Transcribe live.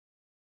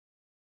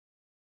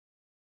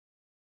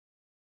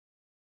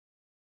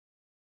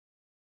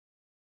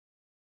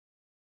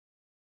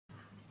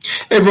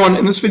Hey everyone,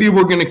 in this video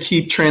we're going to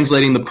keep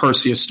translating the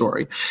Perseus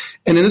story.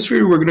 And in this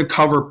video we're going to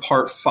cover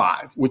part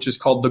 5, which is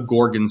called the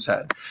Gorgon's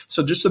Head.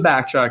 So just to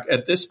backtrack,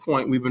 at this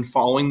point we've been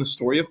following the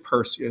story of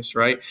Perseus,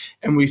 right?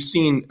 And we've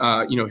seen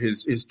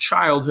his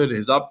childhood,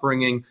 his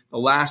upbringing. The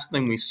last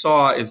thing we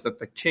saw is that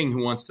the king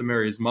who wants to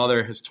marry his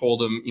mother has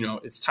told him,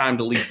 it's time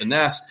to leave the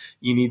nest.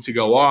 You need to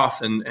go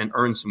off and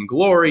earn some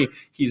glory.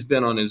 He's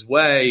been on his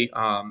way.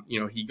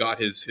 He got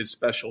his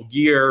special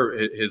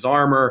gear, his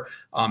armor,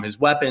 his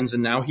weapons,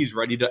 and now he's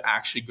ready to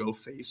actually go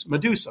face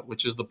Medusa,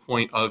 which is the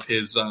point of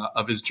his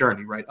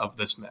journey, right, of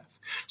this myth.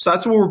 So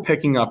that's what we're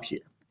picking up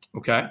here,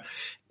 okay?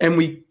 And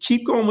we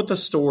keep going with the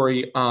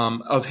story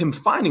of him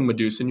finding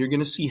Medusa, and you're going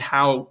to see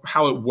how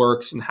it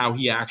works and how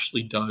he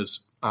actually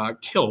does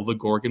kill the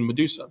Gorgon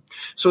Medusa.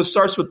 So it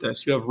starts with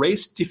this. You have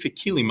res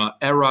difficilima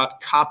erat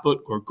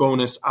caput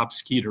Gorgonis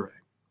obscidere.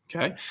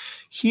 Okay,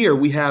 here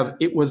we have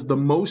it was the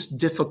most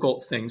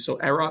difficult thing. So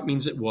erat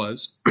means it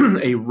was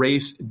a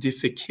res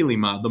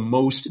difficilima, the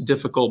most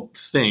difficult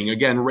thing.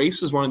 Again,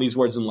 res is one of these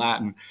words in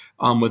Latin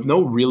with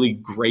no really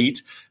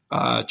great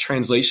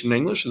translation in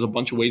English. There's a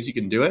bunch of ways you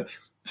can do it.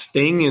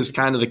 Thing is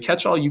kind of the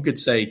catch-all. You could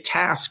say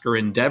task or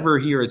endeavor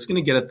here. It's going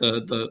to get at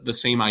the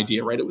same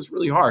idea, right? It was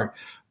really hard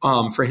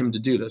for him to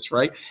do this,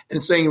 right? And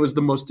it's saying it was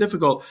the most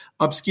difficult,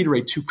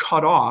 obscidere, to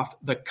cut off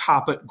the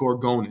caput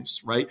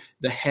Gorgonis, right?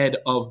 The head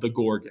of the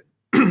Gorgon.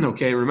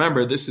 Okay,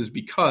 remember, this is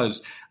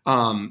because,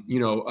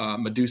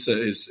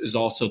 Medusa is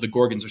also, the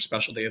Gorgons are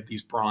special. They have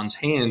these bronze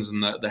hands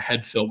and the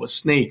head filled with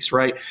snakes,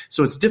 right?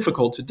 So it's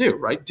difficult to do,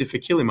 right?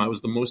 Difficilima was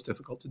the most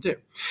difficult to do.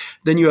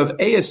 Then you have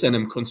eis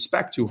enim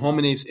conspectu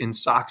homines in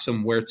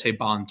saxum verte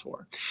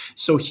bantor.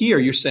 So here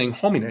you're saying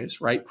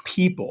homines, right?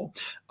 People,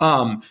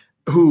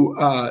 who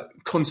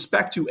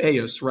conspectu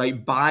eis,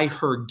 right? By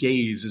her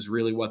gaze is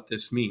really what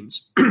this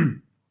means.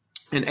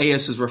 And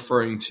eis is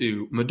referring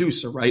to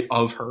Medusa, right?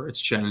 Of her,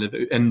 it's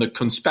genitive. And the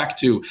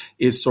conspectu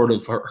is sort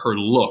of her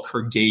look,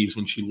 her gaze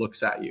when she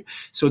looks at you.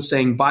 So it's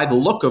saying by the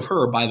look of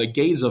her, by the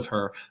gaze of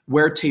her,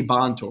 verte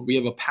bantor. We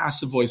have a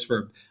passive voice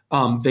verb.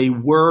 They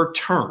were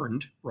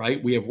turned,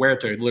 right? We have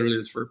verte, literally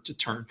this verb to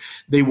turn.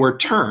 They were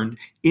turned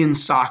in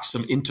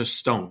saxum, into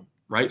stone.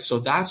 Right? So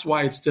that's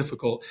why it's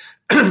difficult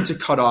to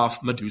cut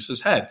off Medusa's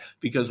head,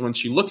 because when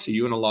she looks at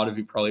you, and a lot of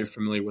you probably are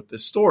familiar with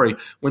this story,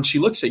 when she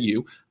looks at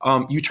you,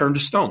 you turn to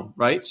stone,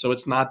 right? So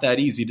it's not that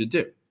easy to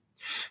do.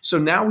 So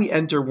now we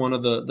enter one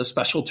of the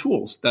special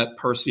tools that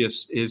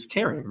Perseus is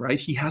carrying, right?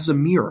 He has a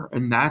mirror,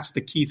 and that's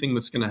the key thing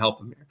that's going to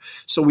help him here.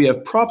 So we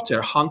have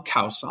propter hanc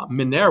causa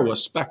minerva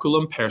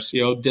speculum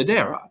perseo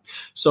dederat.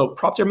 So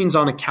propter means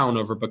on account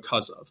of or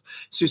because of.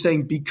 So you're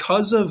saying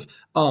because of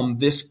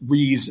this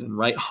reason,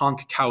 right?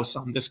 Hanc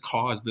causam, this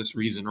cause, this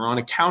reason, or on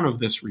account of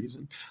this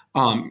reason,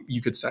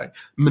 you could say.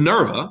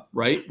 Minerva,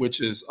 right,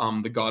 which is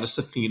the goddess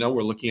Athena.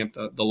 We're looking at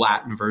the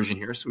Latin version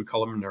here, so we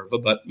call her Minerva,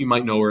 but you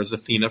might know her as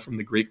Athena from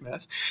the Greek myth.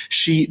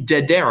 She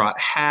dederat,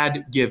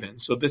 had given.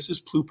 So this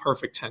is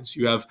pluperfect tense.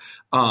 You have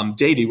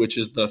deity, which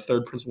is the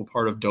third principal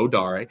part of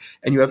dodare,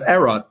 and you have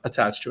erat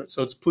attached to it.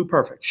 So it's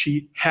pluperfect.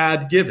 She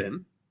had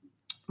given,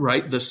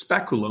 right, the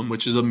speculum,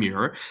 which is a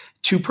mirror,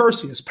 to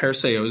Perseus.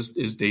 Perseus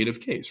is dative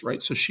case,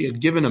 right? So she had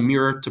given a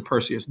mirror to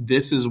Perseus.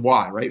 This is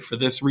why, right? For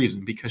this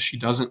reason, because she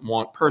doesn't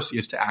want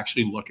Perseus to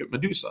actually look at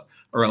Medusa,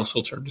 or else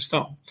he'll turn to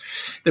stone.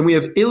 Then we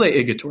have ille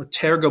igitur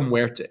tergum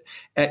verte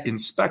et in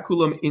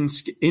speculum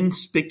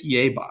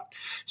inspiciebat.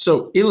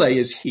 So ille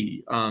is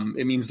he.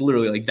 It means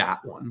literally like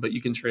that one, but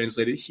you can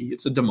translate it he.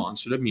 It's a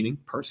demonstrative, meaning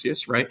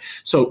Perseus, right?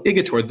 So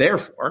igitur,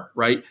 therefore,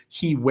 right?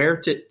 He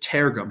verte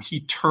tergum. He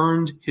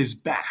turned his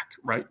back,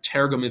 right?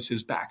 Tergum is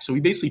his back. So he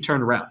basically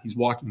turned around. He's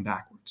walking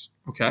backwards,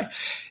 okay?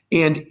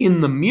 And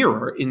in the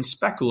mirror, in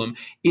speculum,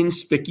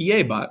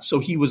 inspiciebat, so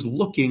he was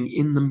looking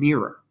in the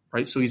mirror,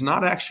 right? So he's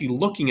not actually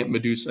looking at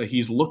Medusa.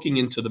 He's looking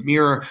into the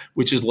mirror,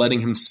 which is letting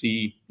him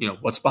see,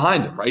 what's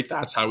behind him, right?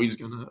 That's how he's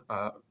going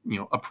to,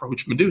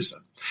 approach Medusa.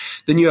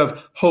 Then you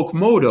have hoc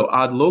modo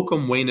ad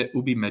locum venet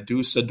ubi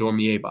Medusa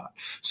dormiebat.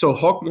 So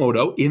hoc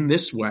modo, in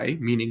this way,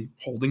 meaning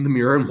holding the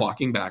mirror and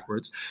walking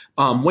backwards,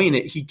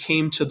 venet, he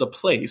came to the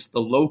place, the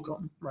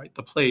locum, right?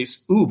 The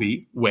place,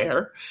 ubi,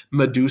 where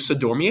Medusa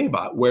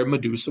dormiebat, where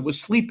Medusa was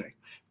sleeping.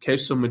 Okay,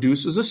 so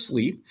Medusa's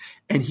asleep,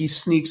 and he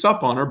sneaks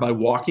up on her by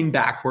walking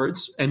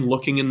backwards and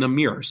looking in the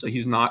mirror. So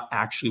he's not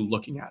actually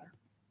looking at her.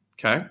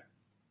 Okay?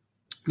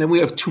 Then we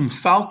have tum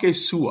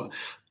falce sua,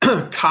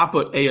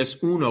 caput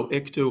eis uno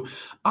ictu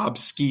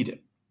obscide.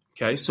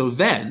 Okay, so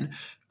then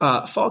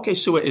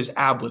falce sua is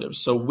ablative.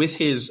 So with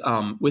his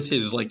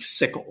like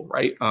sickle,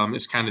 right,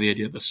 is kind of the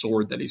idea of the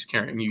sword that he's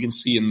carrying. You can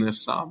see in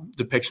this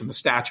depiction, the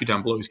statue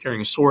down below, he's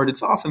carrying a sword.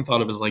 It's often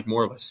thought of as like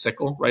more of a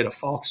sickle, right? A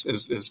falx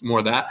is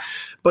more that.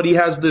 But he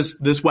has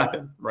this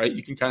weapon, right?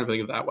 You can kind of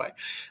think of it that way.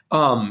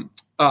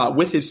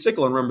 With his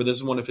sickle, and remember, this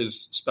is one of his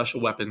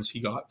special weapons he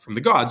got from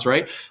the gods,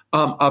 right?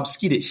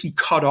 Obscide, he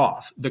cut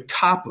off the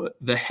caput,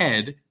 the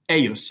head,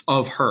 eus,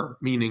 of her,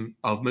 meaning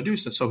of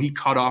Medusa. So he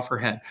cut off her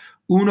head.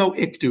 Uno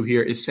ictu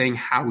here is saying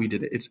how he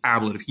did it. It's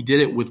ablative. He did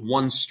it with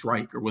one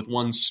strike or with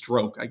one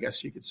stroke, I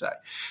guess you could say.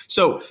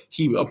 So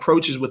he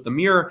approaches with the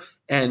mirror,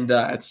 and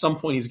at some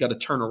point he's got to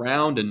turn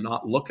around and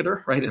not look at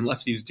her, right?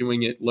 Unless he's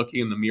doing it looking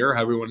in the mirror,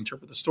 however you want to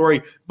interpret the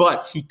story.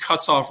 But he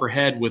cuts off her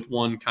head with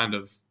one kind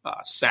of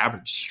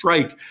savage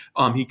strike.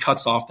 He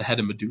cuts off the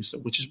head of Medusa,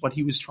 which is what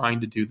he was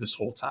trying to do this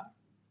whole time.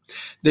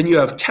 Then you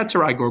have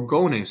Ceterai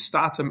gorgones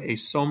statum e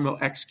somno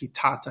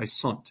excitatai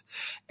sunt,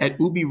 et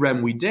ubi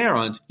rem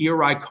viderunt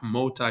ira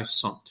commotai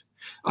sunt.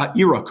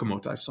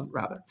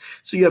 Rather.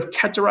 So you have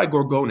Ceterai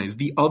gorgones,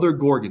 the other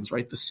Gorgons,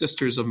 right? The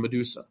sisters of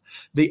Medusa.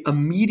 They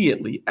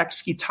immediately,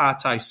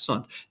 excitatai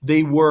sunt,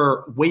 they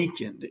were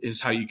wakened, is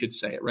how you could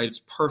say it, right? It's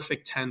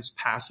perfect tense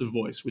passive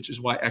voice, which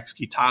is why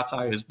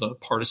excitatai is the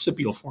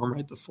participial form,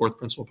 right? The fourth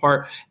principal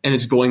part, and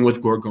it's going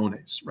with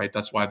gorgones, right?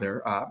 That's why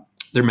they're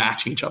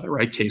matching each other,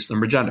 right? Case,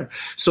 number, gender.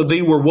 So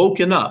they were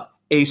woken up,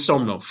 e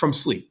somno, from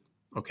sleep.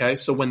 Okay,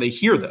 so when they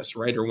hear this,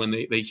 right, or when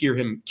they hear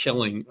him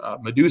killing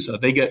Medusa,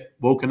 they get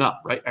woken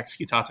up, right?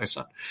 Excitatai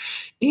sunt.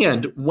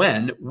 And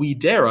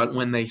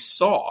when they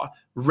saw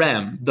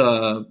rem,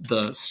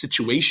 the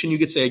situation, you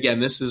could say, again,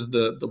 this is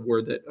the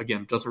word that,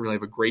 again, doesn't really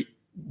have a great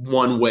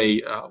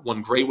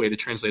one great way to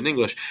translate in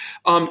English.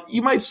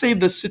 You might say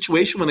the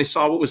situation when they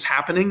saw what was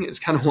happening is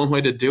kind of one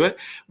way to do it.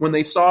 When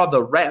they saw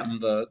the rem,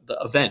 the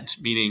event,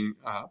 meaning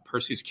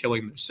Perseus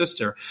killing their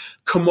sister,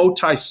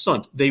 kommotai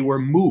sunt, they were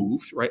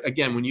moved, right?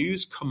 Again, when you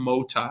use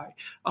kommotai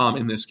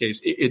in this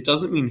case, it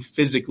doesn't mean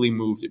physically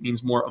moved. It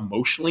means more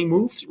emotionally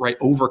moved, right?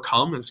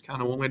 Overcome is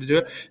kind of one way to do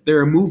it.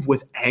 They're moved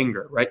with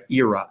anger, right?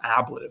 Ira,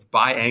 ablative,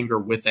 by anger,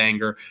 with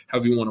anger,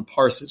 however you want to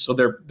parse it. So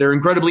they're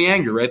incredibly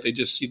angry, right? They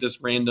just see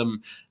this random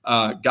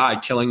guy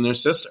killing their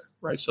sister,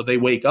 right? So they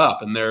wake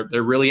up and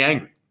they're really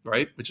angry,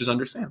 right? Which is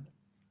understandable.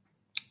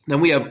 Then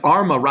we have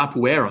arma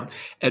rapueron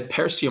et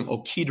persium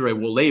occidere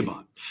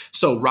voleban.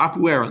 So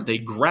rapueron, they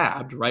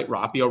grabbed, right?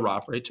 Rapio,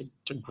 rap, right?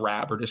 To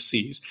grab or to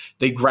seize.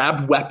 They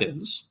grabbed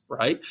weapons,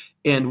 right?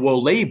 And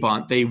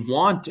voleban, they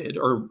wanted,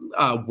 or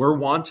were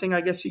wanting,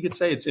 I guess you could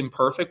say. It's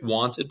imperfect.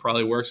 Wanted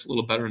probably works a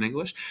little better in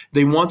English.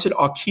 They wanted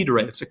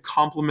occidere. It's a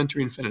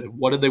complementary infinitive.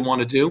 What did they want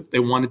to do? They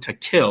wanted to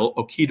kill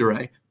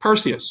occidere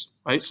Perseus,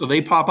 right? So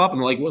they pop up and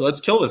they're like, well, let's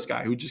kill this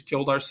guy who just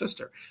killed our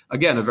sister.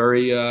 Again, a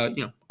very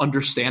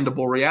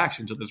understandable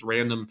reaction to this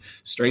random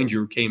stranger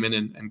who came in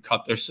and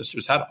cut their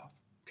sister's head off.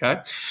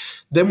 Okay.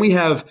 Then we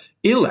have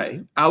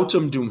ille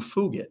autem dum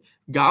fugit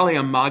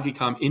galleam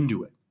magicam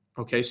induit.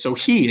 Okay, so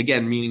he,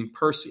 again, meaning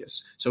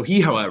Perseus. So he,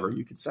 however,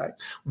 you could say,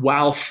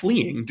 while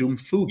fleeing, dum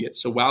fugit,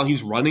 so while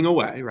he's running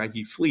away, right,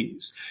 he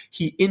flees,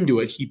 he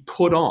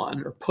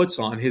puts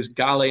on his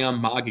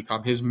galleam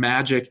magicam, his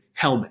magic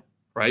helmet,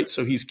 right?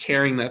 So he's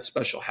carrying that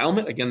special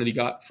helmet, again, that he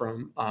got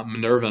from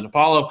Minerva and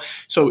Apollo.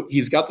 So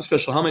he's got the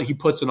special helmet, he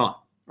puts it on.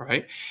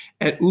 Right?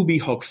 At ubi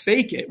hoc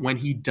fecit, when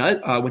he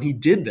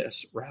did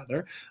this,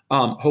 rather,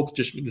 hoc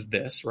just means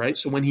this, right?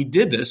 So when he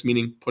did this,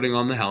 meaning putting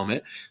on the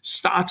helmet,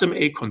 statum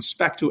e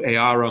conspectu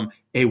earum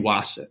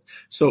evasit.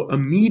 So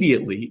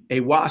immediately,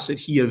 evasit,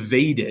 he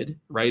evaded,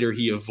 right? Or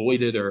he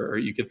avoided, or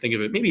you could think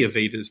of it, maybe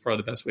evaded is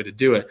probably the best way to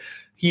do it.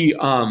 He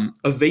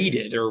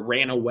evaded or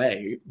ran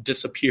away,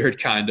 disappeared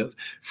kind of,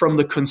 from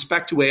the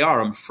conspectu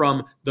earum,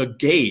 from the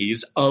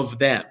gaze of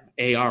them.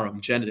 Arum,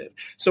 genitive.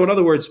 So in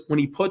other words, when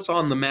he puts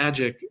on the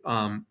magic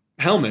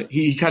helmet,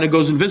 he kind of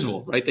goes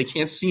invisible, right? They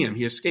can't see him.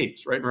 He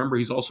escapes, right? Remember,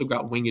 he's also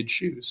got winged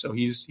shoes. So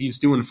he's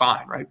doing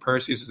fine, right?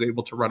 Perseus is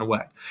able to run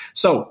away.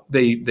 So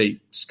they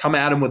come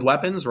at him with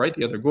weapons, right?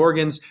 The other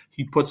Gorgons.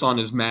 He puts on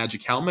his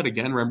magic helmet.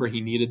 Again, remember,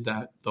 he needed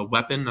the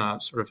weapon,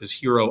 sort of his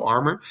hero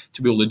armor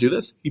to be able to do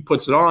this. He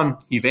puts it on.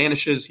 He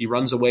vanishes. He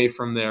runs away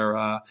from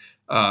their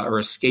or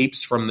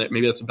escapes from the,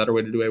 maybe that's a better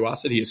way to do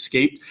Ewasit. He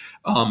escaped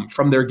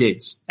from their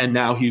gaze, and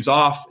now he's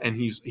off, and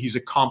he's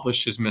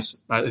accomplished his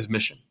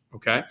mission.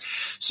 Okay,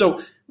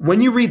 so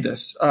when you read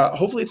this,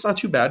 hopefully it's not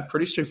too bad,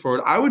 pretty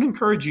straightforward. I would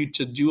encourage you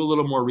to do a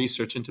little more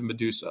research into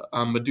Medusa.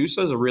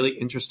 Medusa is a really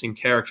interesting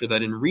character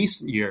that in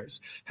recent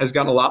years has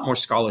gotten a lot more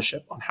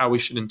scholarship on how we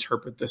should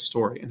interpret this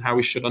story and how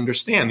we should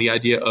understand the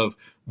idea of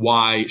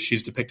why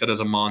she's depicted as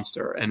a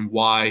monster and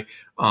why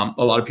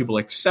a lot of people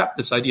accept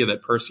this idea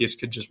that Perseus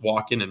could just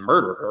walk in and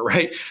murder her,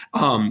 right?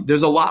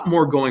 There's a lot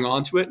more going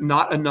on to it.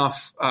 Not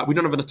enough. We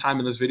don't have enough time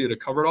in this video to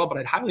cover it all, but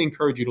I'd highly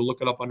encourage you to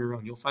look it up on your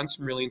own. You'll find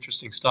some really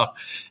interesting stuff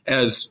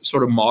as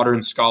sort of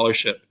modern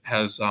scholarship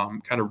has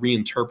kind of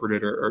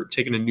reinterpreted or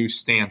taken a new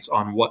stance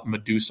on what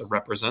Medusa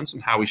represents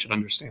and how we should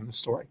understand the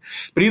story.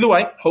 But either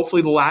way,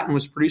 hopefully the Latin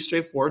was pretty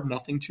straightforward,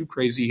 nothing too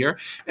crazy here.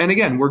 And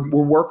again, we're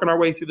working our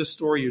way through the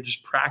story. You're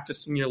just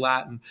practicing your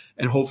Latin,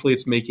 and hopefully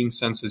it's making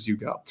sense as you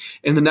go.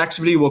 In the next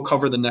video, we'll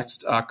cover the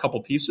next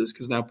couple pieces,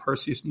 because now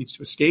Perseus needs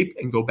to escape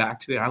and go back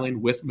to the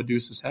island with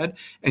Medusa's head,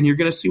 and you're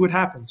going to see what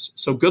happens.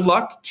 So good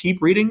luck,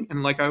 keep reading,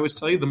 and like I always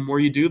tell you, the more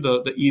you do,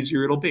 the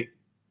easier it'll be.